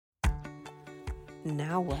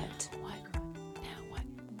Now what?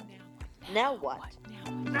 Now what?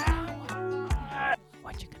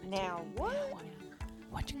 What you gonna Now do? what?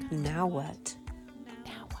 What you gonna Now what?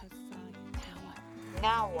 Now what?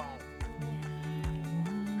 Now what?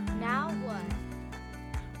 Now what?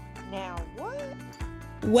 Now what?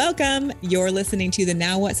 Welcome. You're listening to the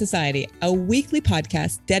Now What Society, a weekly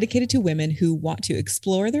podcast dedicated to women who want to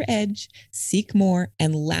explore their edge, seek more,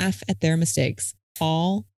 and laugh at their mistakes,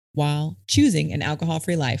 all while choosing an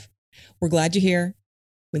alcohol-free life. We're glad you're here.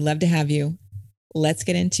 We'd love to have you. Let's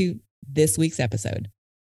get into this week's episode.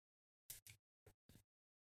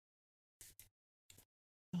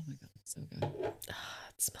 Oh my God, so good. It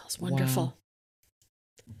smells wonderful.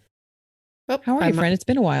 Wow. Oh, How are you, friend? It's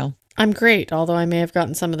been a while. I'm great, although I may have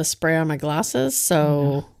gotten some of the spray on my glasses.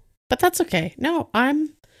 So, but that's okay. No, I'm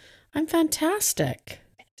fantastic.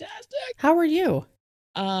 Fantastic. How are you?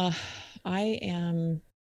 I am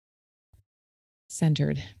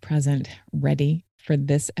centered, present, ready for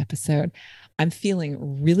this episode. I'm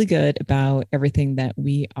feeling really good about everything that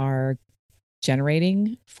we are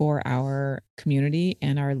generating for our community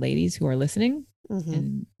and our ladies who are listening,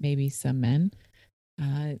 and maybe some men.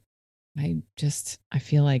 I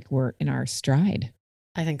feel like we're in our stride.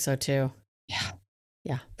 I think so too. Yeah.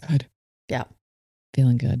 Yeah. Good. Yeah.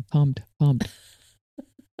 Feeling good. Pumped.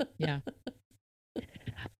 Yeah.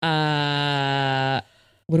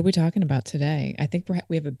 What are we talking about today? I think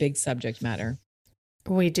we have a big subject matter.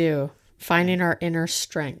 We do. Finding our inner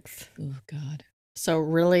strength. Oh, God. So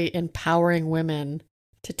really empowering women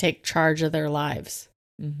to take charge of their lives.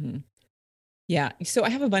 Mm-hmm. Yeah. So I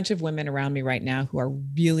have a bunch of women around me right now who are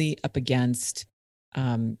really up against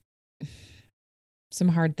some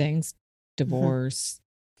hard things: divorce,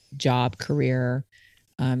 job, career,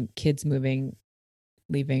 kids moving,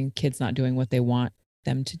 leaving, kids not doing what they want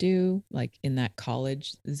them to do, like in that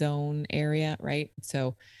college zone area, right?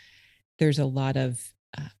 So there's a lot of,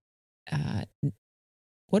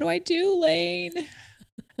 what do I do, Lane?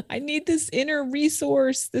 I need this inner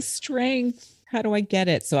resource, this strength. How do I get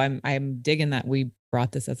it? So I'm digging that we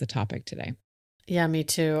brought this as a topic today. Yeah, me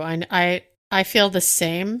too. I feel the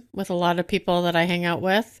same with a lot of people that I hang out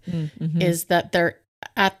with, is that they're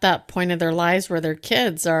at that point of their lives where their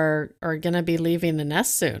kids are going to be leaving the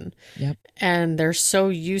nest soon. Yep. And they're so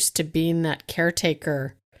used to being that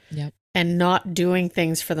caretaker. Yep. And not doing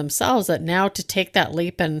things for themselves, that now to take that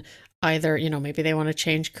leap and either, maybe they want to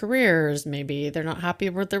change careers, maybe they're not happy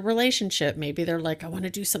with their relationship, maybe they're like, I want to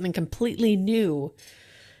do something completely new.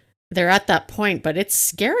 They're at that point, but it's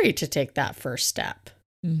scary to take that first step.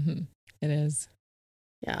 Mm-hmm. It is.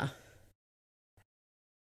 Yeah.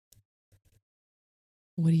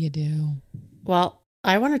 What do you do? Well,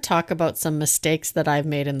 I want to talk about some mistakes that I've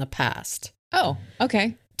made in the past. Oh,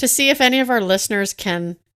 okay. To see if any of our listeners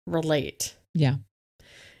can relate. Yeah.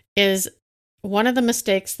 Is one of the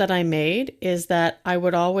mistakes that I made is that I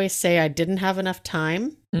would always say I didn't have enough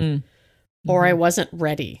time or I wasn't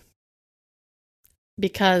ready.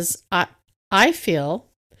 Because I feel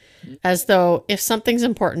as though if something's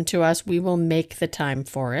important to us, we will make the time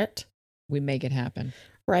for it. We make it happen.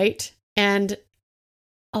 Right? And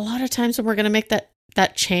a lot of times when we're going to make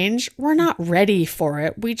that change, we're not ready for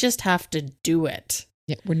it. We just have to do it.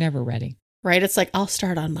 Yeah, we're never ready. Right? It's like, I'll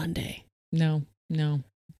start on Monday. No.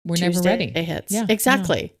 We're Tuesday, never ready. It hits. Yeah,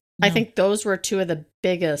 exactly. no. I think those were two of the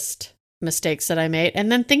biggest mistakes that I made. And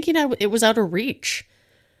then thinking it was out of reach.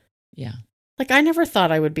 Yeah. Like, I never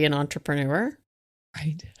thought I would be an entrepreneur.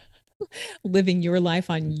 Right. Living your life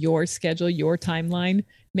on your schedule, your timeline,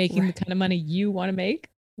 making the kind of money you want to make.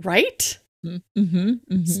 Right?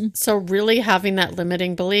 So really having that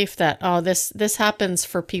limiting belief that, this happens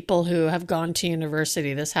for people who have gone to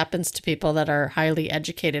university. This happens to people that are highly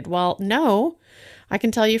educated. Well, no, I can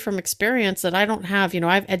tell you from experience that I don't have,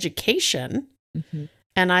 I have education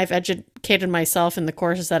and I've educated myself in the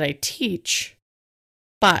courses that I teach,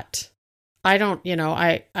 but I don't,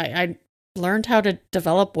 I learned how to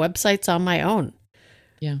develop websites on my own.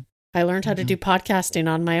 Yeah. I learned how to do podcasting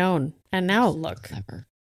on my own. And now so look. Clever.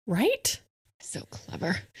 Right? So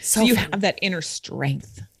clever. So you have that inner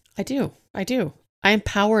strength. I do. I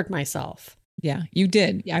empowered myself. Yeah, you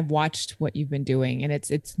did. I've watched what you've been doing, and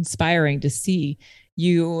it's inspiring to see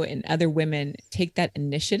you and other women take that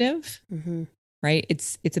initiative. Right?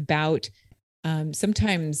 It's about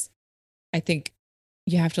sometimes I think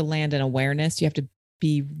you have to land an awareness. You have to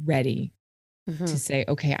be ready to say,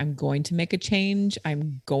 okay, I'm going to make a change.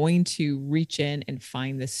 I'm going to reach in and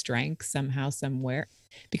find the strength somehow, somewhere.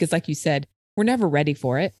 Because like you said, we're never ready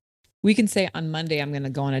for it. We can say on Monday, I'm going to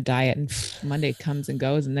go on a diet, and Monday comes and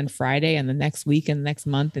goes, and then Friday and the next week and the next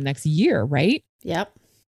month and next year, right? Yep.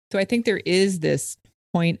 So I think there is this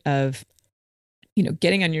point of,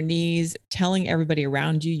 getting on your knees, telling everybody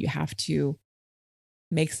around you, you have to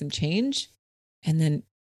make some change, and then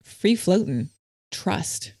free floating,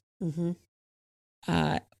 trust. Mm-hmm.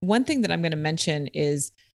 One thing that I'm going to mention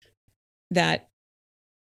is that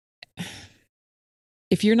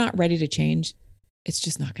if you're not ready to change, it's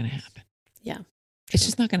just not going to happen. Yeah. It's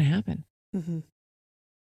just not going to happen. Mm-hmm.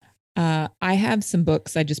 I have some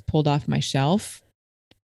books I just pulled off my shelf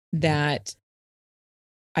that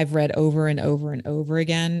I've read over and over and over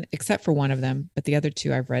again, except for one of them, but the other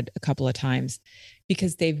two I've read a couple of times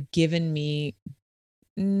because they've given me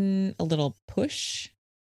a little push,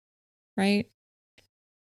 right?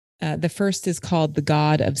 The first is called The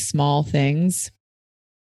God of Small Things.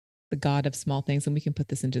 The God of Small Things, and we can put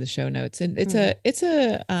this into the show notes. And it's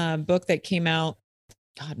a book that came out.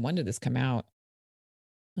 God, when did this come out?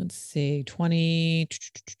 Let's see, 20.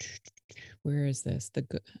 Where is this?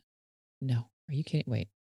 No, are you kidding? Wait,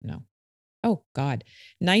 no. Oh God,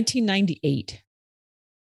 1998.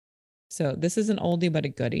 So this is an oldie but a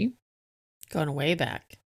goodie. Going way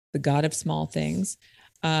back. The God of Small Things,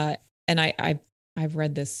 and I've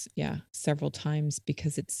read this several times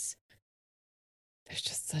because there's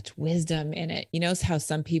just such wisdom in it. You know how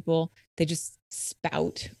some people, they just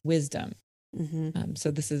spout wisdom. Mm-hmm.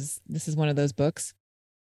 So this is one of those books.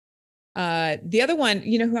 The other one,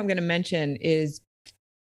 who I'm going to mention is,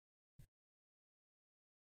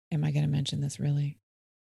 am I going to mention this really?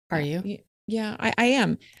 Are you? Yeah, I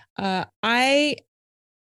am. I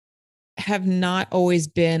have not always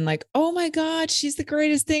been like, oh my God, she's the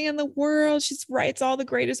greatest thing in the world. She writes all the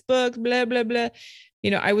greatest books, blah, blah, blah.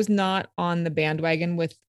 I was not on the bandwagon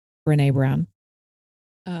with Brené Brown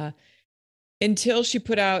until she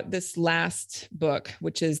put out this last book,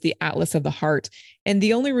 which is The Atlas of the Heart. And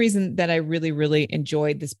the only reason that I really, really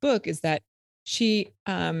enjoyed this book is that she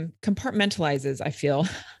compartmentalizes, I feel,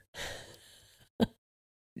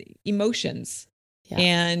 emotions. Yeah.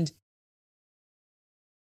 And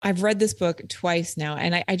I've read this book twice now,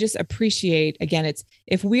 and I just appreciate, again, it's,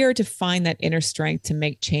 if we are to find that inner strength to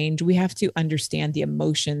make change, we have to understand the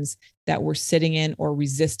emotions that we're sitting in or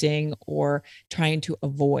resisting or trying to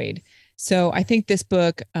avoid. So I think this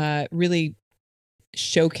book really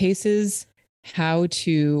showcases how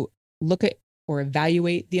to look at or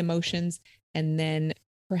evaluate the emotions and then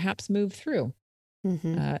perhaps move through.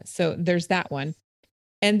 Mm-hmm. So there's that one.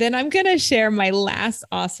 And then I'm going to share my last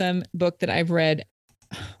awesome book that I've read,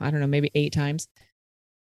 I don't know, maybe 8 times,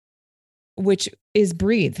 which is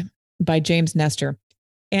Breathe by James Nestor.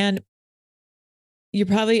 And you're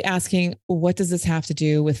probably asking, what does this have to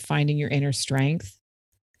do with finding your inner strength?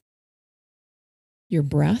 Your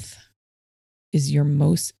breath is your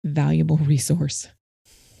most valuable resource,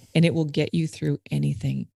 and it will get you through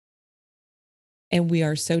anything. And we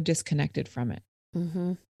are so disconnected from it.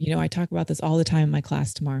 Mm-hmm. I talk about this all the time in my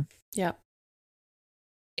class tomorrow. Yeah.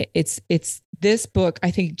 It's this book. I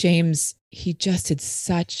think James, he just did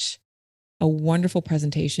such a wonderful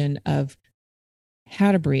presentation of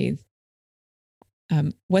how to breathe,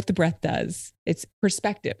 what the breath does. It's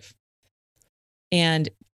perspective. And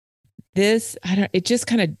this, it just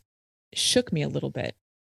kind of shook me a little bit.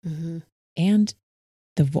 Mm-hmm. And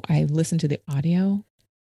I listened to the audio.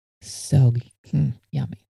 So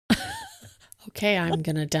yummy. Okay, I'm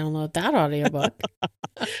going to download that audiobook.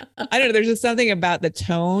 I don't know. There's just something about the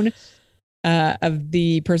tone of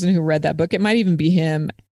the person who read that book. It might even be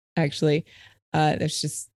him, actually. There's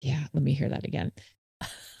just, let me hear that again.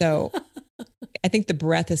 So I think the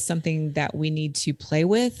breath is something that we need to play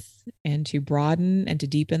with and to broaden and to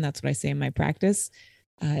deepen. That's what I say in my practice,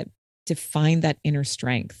 to find that inner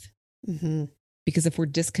strength. Mm-hmm. Because if we're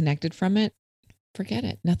disconnected from it, forget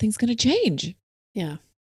it. Nothing's going to change. Yeah.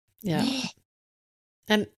 Yeah.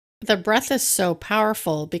 And the breath is so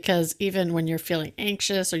powerful because even when you're feeling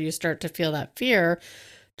anxious or you start to feel that fear,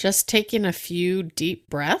 just taking a few deep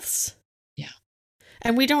breaths. Yeah.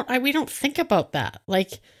 And we don't think about that.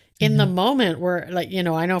 Like in the moment where, like,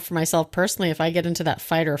 I know for myself personally, if I get into that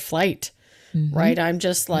fight or flight, right, I'm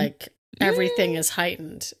just like, everything is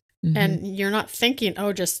heightened. And you're not thinking,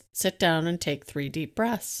 oh, just sit down and take 3 deep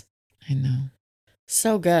breaths. I know.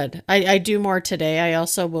 So good. I do more today. I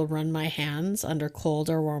also will run my hands under cold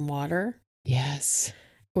or warm water. Yes.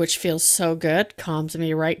 Which feels so good. Calms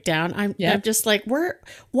me right down. I'm just like,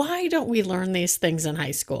 why don't we learn these things in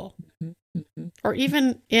high school? Mm-hmm. Or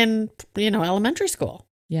even in, elementary school?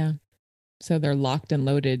 Yeah. So they're locked and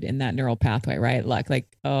loaded in that neural pathway, right? Like,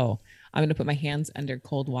 oh, I'm going to put my hands under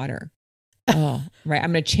cold water. Oh, right.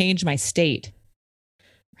 I'm going to change my state.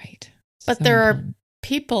 Right. But there are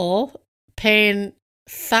people paying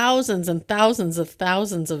thousands and thousands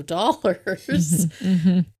of dollars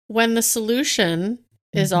Mhm. when the solution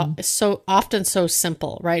is so often so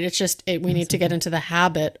simple, right? It's just we need to get into the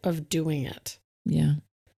habit of doing it. Yeah.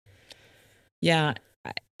 Yeah.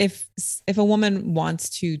 If a woman wants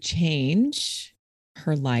to change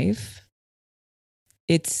her life,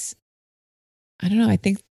 it's, I don't know. I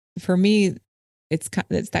think for me, it's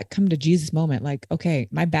that come to Jesus moment. Like, okay,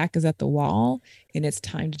 my back is at the wall and it's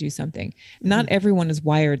time to do something. Not everyone is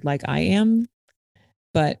wired like I am,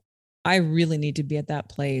 but I really need to be at that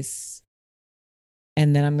place.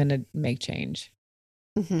 And then I'm going to make change.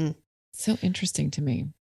 So interesting to me.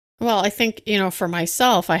 Well, I think, for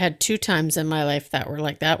myself, I had 2 times in my life that were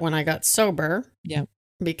like that when I got sober. Yeah.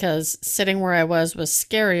 Because sitting where I was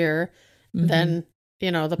scarier than,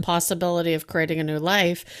 the possibility of creating a new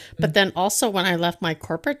life. But then also when I left my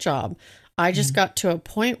corporate job, I just got to a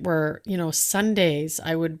point where, Sundays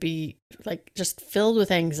I would be like just filled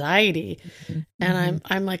with anxiety. And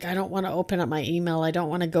I'm like, I don't want to open up my email. I don't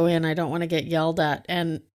want to go in. I don't want to get yelled at.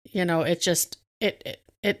 And, it just,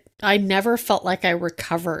 I never felt like I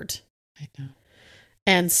recovered. I know.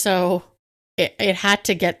 And so it had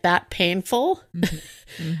to get that painful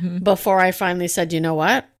before I finally said, you know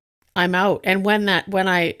what, I'm out. And when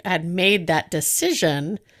I had made that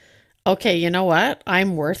decision, okay, you know what,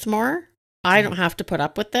 I'm worth more. I don't have to put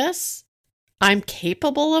up with this. I'm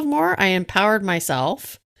capable of more. I empowered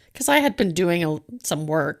myself because I had been doing some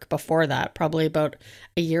work before that, probably about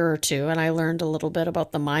a year or 2. And I learned a little bit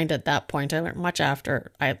about the mind at that point. I learned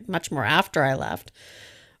much more after I left.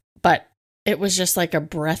 But it was just like a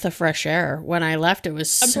breath of fresh air. When I left, it was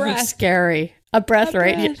so scary. A breath,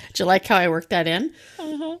 right? Did you like how I worked that in?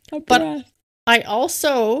 But I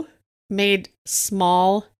also made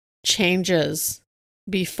small changes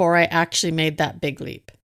before I actually made that big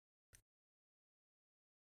leap.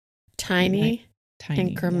 Tiny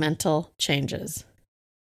incremental changes.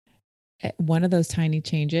 One of those tiny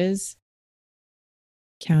changes,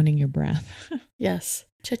 counting your breath. Yes.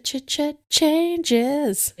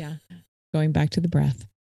 Changes. Yeah. Going back to the breath.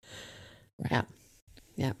 Yeah.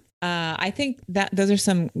 Yeah. I think that those are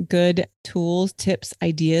some good tools, tips,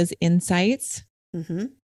 ideas, insights.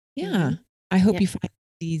 Yeah. I hope you find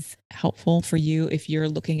these helpful for you if you're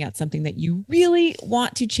looking at something that you really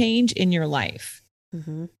want to change in your life.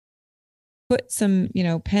 Put some,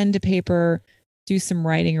 pen to paper, do some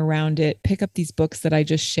writing around it, pick up these books that I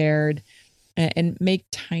just shared and make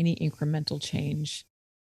tiny incremental change.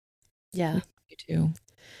 Yeah. You too.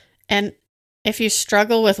 And if you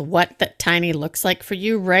struggle with what that tiny looks like for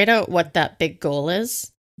you, write out what that big goal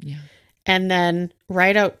is. Yeah. And then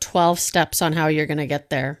write out 12 steps on how you're going to get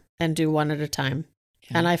there and do one at a time.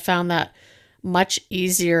 Yeah. And I found that much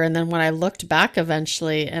easier. And then when I looked back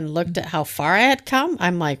eventually and looked at how far I had come,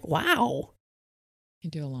 I'm like, wow. You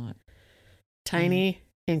do a lot. Tiny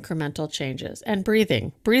incremental changes and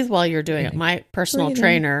breathing. Breathe while you're doing it. My personal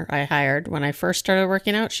trainer I hired when I first started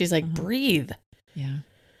working out, she's like, breathe. Yeah.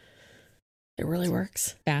 It really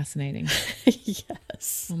works. Fascinating.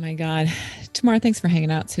 Yes. Oh my God. Tamara, thanks for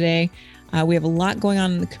hanging out today. We have a lot going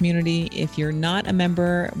on in the community. If you're not a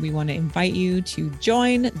member, we want to invite you to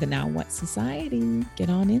join the Now What Society. Get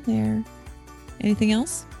on in there. Anything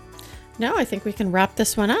else? No, I think we can wrap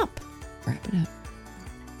this one up. Wrap it up.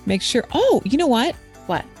 Make sure. Oh, you know what?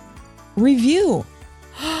 What? Review.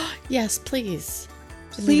 Yes, please.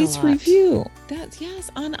 Please review. That's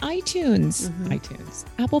on iTunes. iTunes.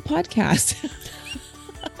 Apple Podcast.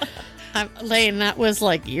 Lane, that was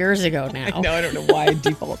like years ago now. I know. I don't know why I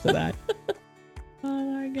default to that. Oh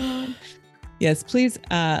my God. Yes, please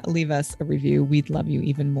leave us a review. We'd love you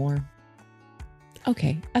even more.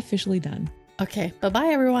 Okay, officially done. Okay, bye-bye,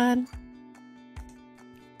 everyone.